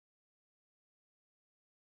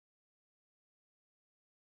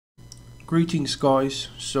Greetings guys,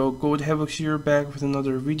 so GoatHavoc here, back with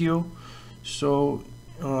another video. So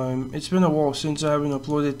it's been a while since I haven't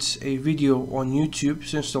uploaded a video on YouTube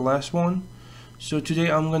since the last one. So today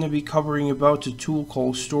I'm going to be covering about a tool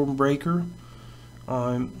called StormBreaker,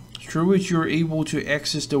 through which you're able to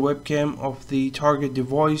access the webcam of the target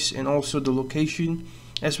device and also the location,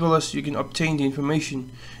 as well as you can obtain the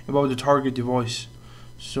information about the target device.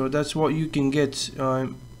 So that's what you can get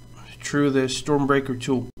through the StormBreaker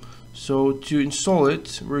tool. So to install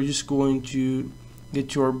it, we're just going to get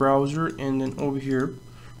to our browser, and then over here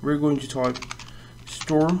we're going to type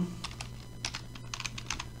StormBreaker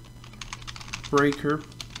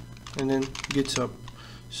and then GitHub.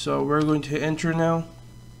 So we're going to enter now.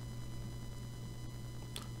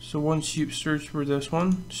 So once you search for this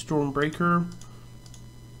one, StormBreaker,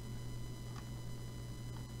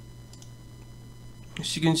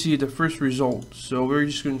 as you can see, the first result. So we're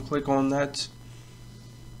just going to click on that.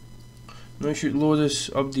 Now it should load us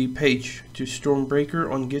up the page to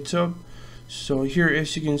StormBreaker on GitHub. So here,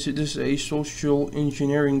 as you can see, this is a social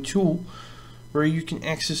engineering tool where you can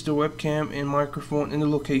access the webcam and microphone and the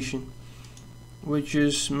location, which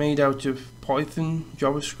is made out of Python,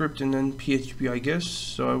 JavaScript, and then PHP, I guess.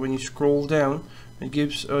 So when you scroll down, it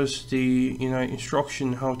gives us the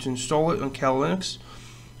instruction how to install it on Kali Linux.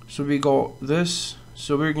 So we got this.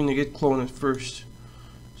 So we're going to get clone at first.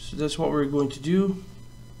 So that's what we're going to do.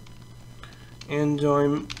 And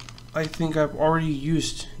I think I've already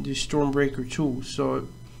used the StormBreaker tool, so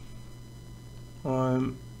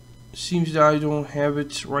seems that I don't have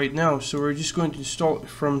it right now. So we're just going to install it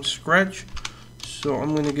from scratch. So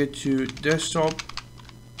I'm going to get to desktop,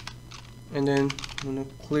 and then I'm going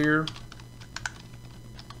to clear,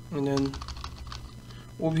 and then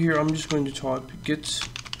over here I'm just going to type git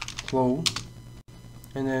clone,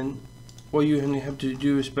 and then what you have to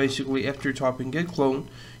do is basically, after typing git clone,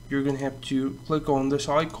 you're going to have to click on this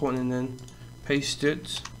icon and then paste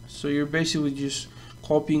it. So you're basically just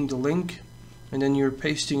copying the link and then you're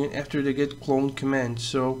pasting it after the git clone command.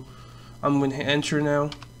 So I'm going to enter now.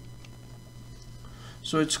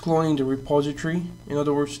 So it's cloning the repository, in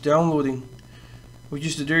other words downloading, which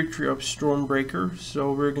is the directory of StormBreaker.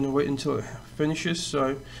 So we're going to wait until it finishes.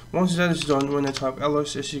 So once that is done, when I type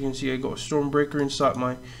ls, as you can see, I got StormBreaker inside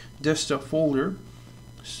my desktop folder.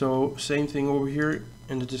 So same thing over here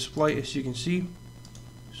in the display, as you can see.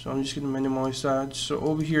 So I'm just going to minimize that. So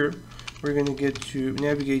over here we're going to get to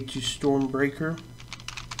navigate to StormBreaker.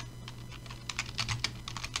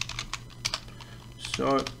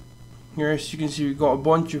 So here, as you can see, we got a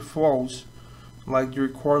bunch of files like the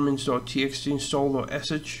requirements.txt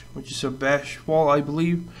install.sh, which is a bash file, I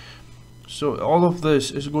believe. So all of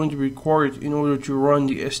this is going to be required in order to run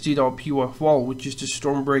the st.py file, which is the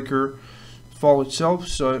StormBreaker file itself.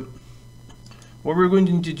 So what we're going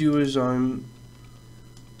to need to do is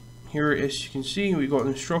here, as you can see, we got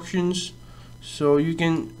instructions. So you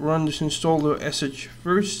can run this install.sh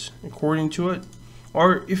first according to it,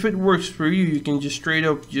 or if it works for you, you can just straight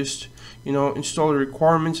up just install the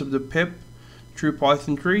requirements of the pip through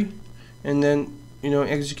Python 3 and then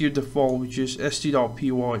execute the file, which is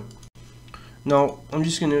st.py. Now I'm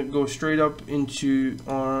just gonna go straight up into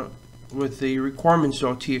with the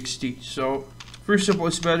requirements.txt. So first of all,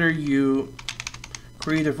 it's better you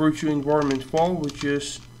create a virtual environment file, which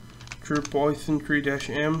is through Python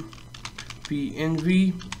 3-m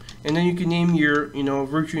pnv, and then you can name your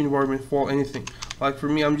virtual environment file anything. Like for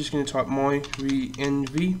me, I'm just going to type my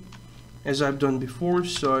vnv as I've done before.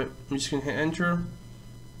 So I'm just going to hit enter.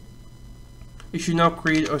 It should now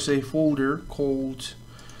create us a folder called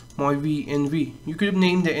my vnv. You could have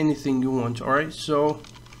named it anything you want. Alright, so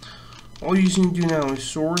all you need to do now is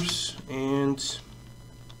source and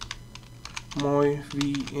my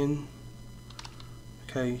vn.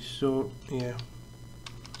 Okay, so yeah,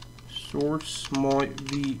 source my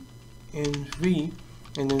vnv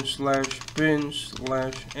and then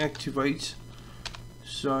 /bin/activate.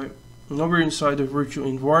 So now we're inside the virtual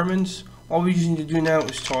environment. All we need to do now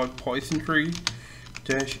is type Python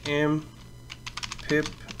 3-m pip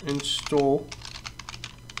install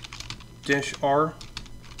 -r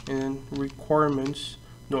and then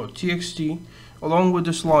requirements.txt along with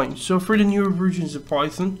this line. So for the newer versions of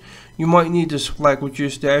Python, you might need this flag, which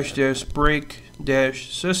is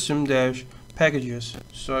 --break-system-packages.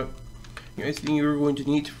 So I think you're going to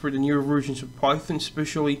need for the newer versions of Python,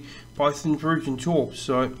 especially Python version 12.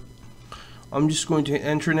 So I'm just going to hit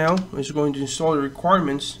enter now. It's going to install the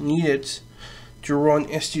requirements needed to run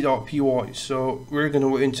st.py. So we're going to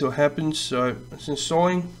wait until it happens. So it's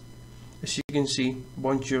installing. As you can see, a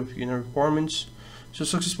bunch of requirements. So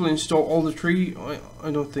successfully install all the three.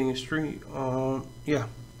 I don't think it's three. Yeah.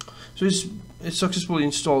 So it successfully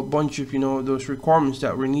installed a bunch of those requirements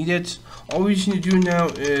that were needed. All we just need to do now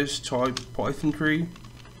is type python3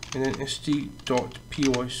 and then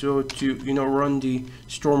st.py, so to run the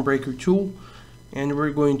StormBreaker tool, and we're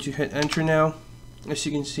going to hit enter now. As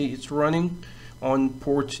you can see, it's running on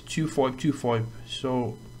port 2525.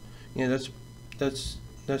 So yeah, that's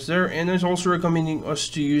there. And it's also recommending us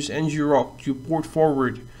to use ngrok to port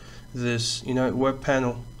forward this web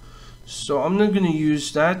panel. So I'm not going to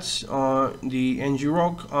use that, the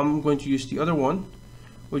ngrok. I'm going to use the other one,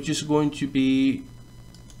 which is going to be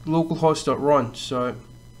localhost.run. So I'm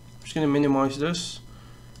just going to minimize this,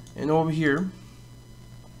 and over here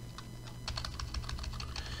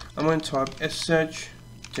I'm going to type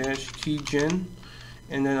sh-keygen,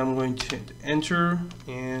 and then I'm going to hit enter,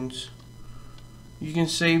 and you can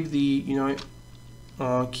save the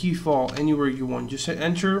key file anywhere you want. Just hit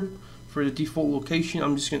enter for the default location.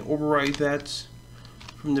 I'm just going to override that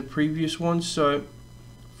from the previous one. So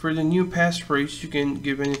for the new passphrase, you can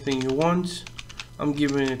give anything you want. I'm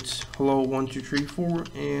giving it hello 1234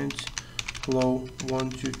 and hello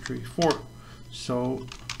 1234. So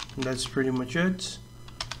that's pretty much it.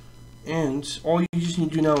 And all you just need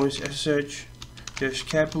to do now is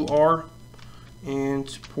sh-R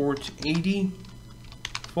and port 80,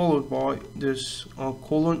 followed by this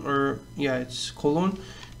colon, or yeah, it's colon,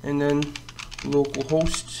 and then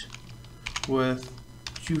localhost with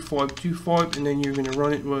 2525, and then you're going to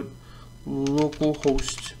run it with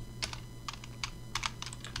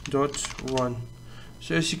localhost.run.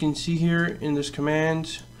 So as you can see here in this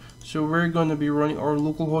command, so we're going to be running our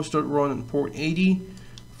localhost.run on port 80,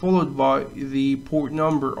 followed by the port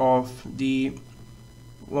number of the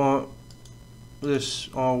this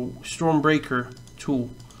StormBreaker tool.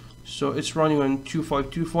 So it's running on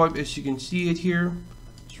 2525, as you can see it here.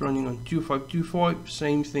 It's running on 2525,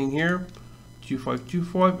 same thing here,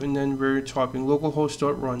 2525, and then we're typing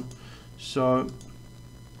localhost.run. So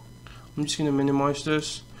I'm just going to minimize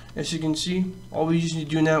this. As you can see, all we just need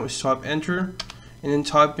to do now is type enter, and then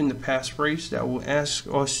type in the passphrase that will ask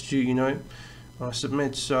us to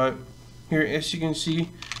submit. So here, as you can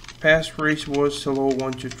see, passphrase was hello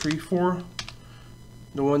 1234,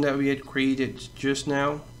 the one that we had created just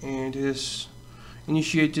now, and it has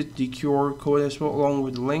initiated the QR code as well, along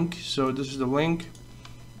with the link. So this is the link.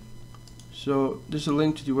 So this is a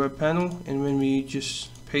link to the web panel, and when we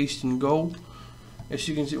just paste and go, as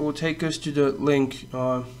you can see, it will take us to the link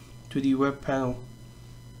to the web panel.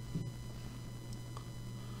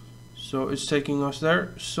 So it's taking us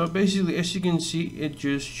there. So basically, as you can see, it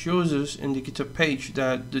just shows us in the GitHub page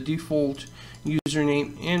that the default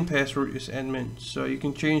username and password is admin. So you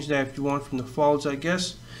can change that if you want from the files, I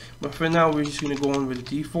guess. But for now, we're just going to go on with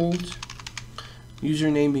the default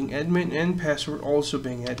username being admin and password also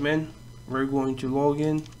being admin. We're going to log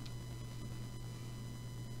in.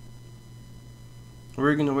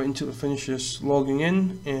 We're going to wait until it finishes logging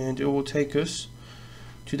in, and it will take us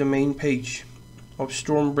to the main page of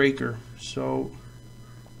StormBreaker. So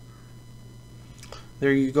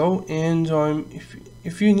there you go. And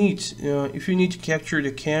if you need to capture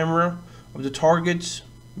the camera of the targets,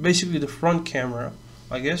 basically the front camera,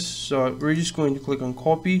 I guess. So we're just going to click on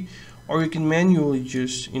copy, or you can manually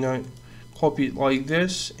just copy it like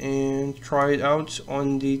this and try it out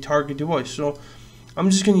on the target device. So I'm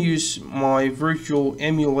just going to use my virtual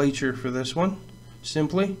emulator for this one,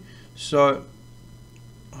 simply. So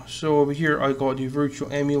over here I got the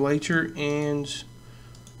virtual emulator, and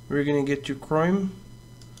we're gonna get to Chrome.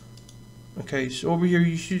 Okay, so over here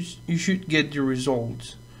you should get the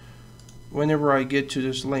results whenever I get to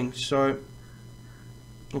this link. So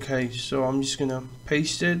okay, so I'm just gonna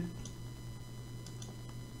paste it,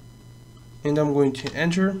 and I'm going to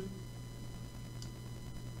enter.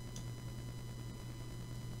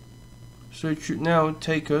 So it should now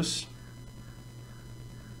take us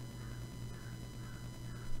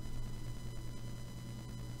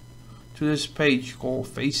to this page called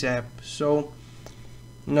Face App. So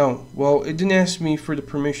no, well, it didn't ask me for the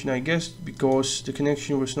permission, I guess, because the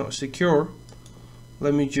connection was not secure.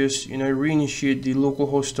 Let me just reinitiate the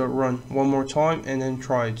localhost.run one more time and then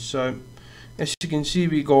try it. So as you can see,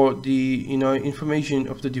 we got the information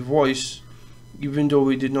of the device, even though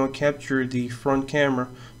we did not capture the front camera.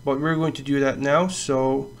 But we're going to do that now,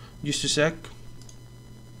 so just a sec.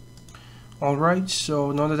 Alright,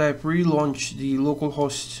 so now that I've relaunched the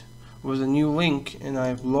localhost with a new link and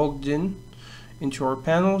I've logged in into our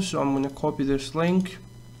panel, so I'm going to copy this link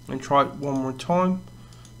and try it one more time.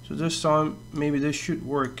 So this time maybe this should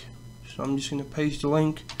work. So I'm just going to paste the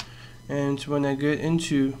link, and when I get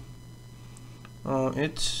into the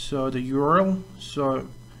URL, so it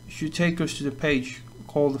should take us to the page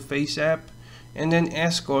call the Face app, and then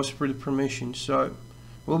ask us for the permission. So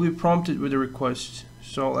we'll be prompted with a request.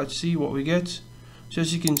 So let's see what we get. So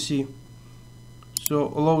as you can see, so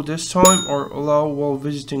allow this time or allow while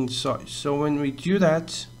visiting the site. So when we do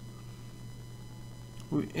that,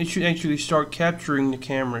 it should actually start capturing the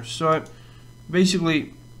camera. So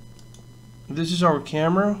basically, this is our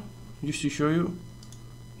camera, just to show you.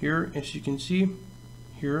 Here, as you can see,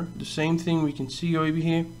 here, the same thing we can see over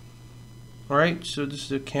here. Alright, so this is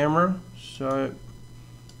the camera. So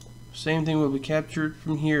same thing will be captured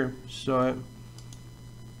from here. So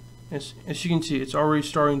as you can see, it's already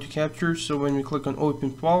starting to capture. So when we click on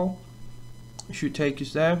open file, it should take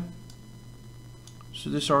us there. So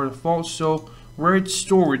these are the files. So where it's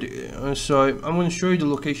stored, so I'm going to show you the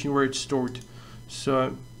location where it's stored.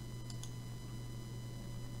 So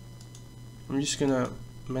I'm just going to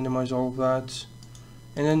minimize all of that,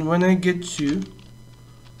 and then when I get to,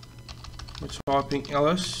 let's typing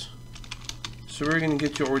ls, so we're going to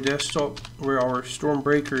get to our desktop where our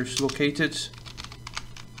StormBreaker is located.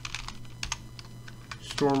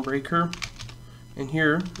 StormBreaker, and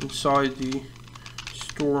here inside the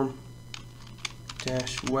storm-web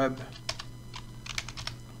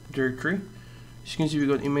directory, as you can see, we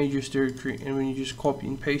got images directory, and when you just copy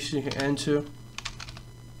and paste it, hit enter,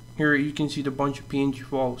 here you can see the bunch of PNG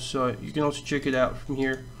files. So you can also check it out from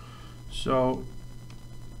here. So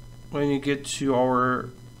when you get to our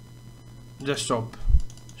desktop,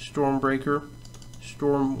 StormBreaker,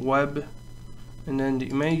 StormWeb, and then the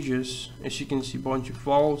images, as you can see, a bunch of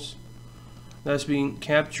files that's being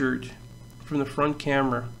captured from the front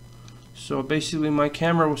camera. So basically my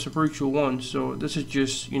camera was a virtual one, so this is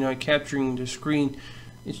just, you know, capturing the screen.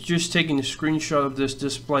 It's just taking a screenshot of this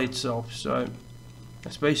display itself. So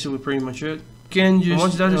that's basically pretty much it. Again, just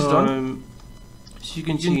once that is done, as you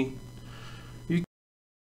can see, you can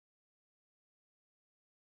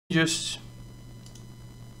just,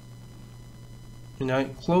 you know,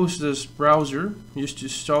 close this browser just to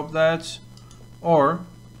stop that, or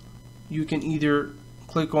you can either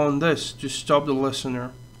click on this to stop the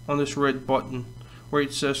listener on this red button where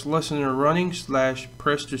it says listener running /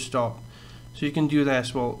 press to stop. So you can do that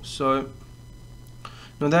as well. So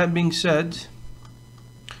now that being said,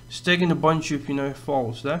 it's taking a bunch of, you know,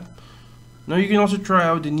 files there. Now you can also try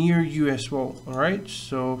out the near you as well. Alright,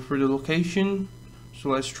 so for the location, so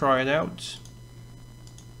let's try it out,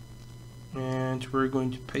 and we're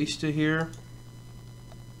going to paste it here,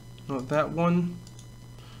 not that one.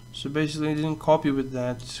 So basically I didn't copy with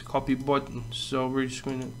that copy button, so we're just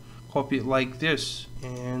going to copy it like this,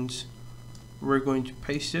 and we're going to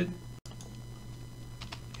paste it,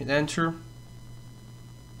 hit enter.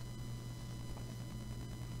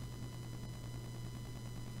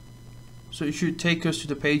 So it should take us to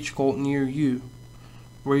the page called near you,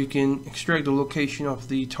 where you can extract the location of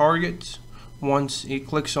the target once it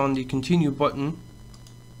clicks on the continue button,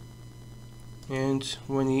 and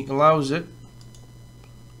when he allows it,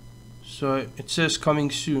 so it says coming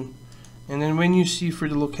soon. And then when you see for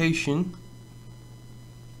the location,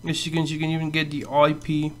 as you can see, you can even get the IP,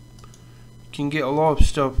 you can get a lot of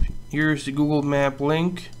stuff. Here's the Google Map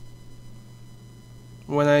link.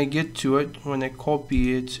 When I get to it, when I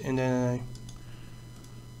copy it and then I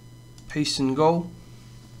paste and go,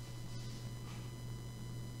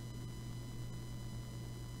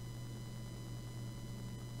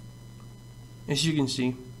 as you can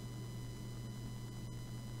see,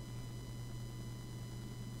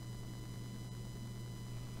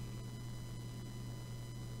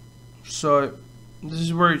 so this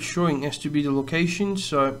is where it's showing as to be the location.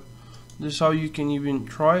 So this is how you can even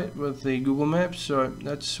try it with the Google Maps. So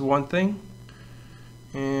that's one thing.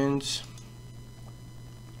 And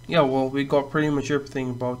yeah, well, we got pretty much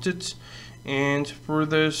everything about it. And for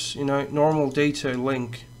this, you know, normal data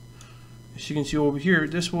link, as you can see over here,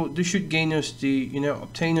 this should gain us the, you know,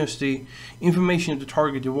 obtain us the information of the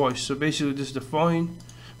target device. So basically this is the fine.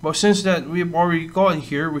 But since that we've already got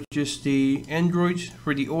here, which is the Android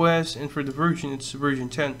for the OS, and for the version, it's version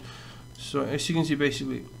 10. So as you can see,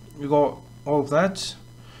 basically we got all of that.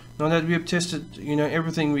 Now that we have tested, you know,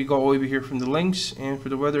 everything we got over here from the links and for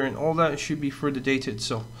the weather and all that, it should be for the data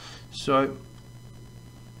itself. So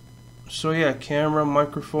yeah, camera,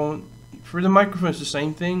 microphone. For the microphone, it's the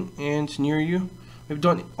same thing, and near you, we've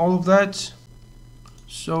done all of that.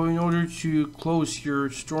 So in order to close your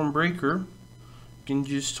StormBreaker, you can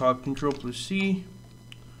just type Ctrl+C,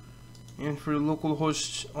 and for the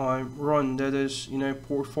localhost run, that is, you know,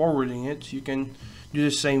 port forwarding it, you can do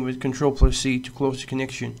the same with Ctrl+C to close the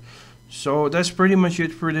connection. So that's pretty much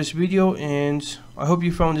it for this video, and I hope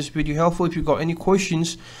you found this video helpful. If you got any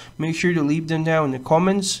questions, make sure to leave them down in the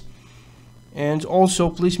comments. And also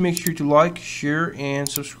please make sure to like, share and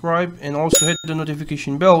subscribe, and also hit the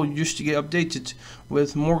notification bell just to get updated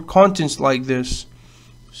with more contents like this.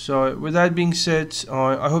 So with that being said,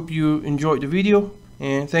 I hope you enjoyed the video,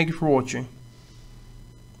 and thank you for watching.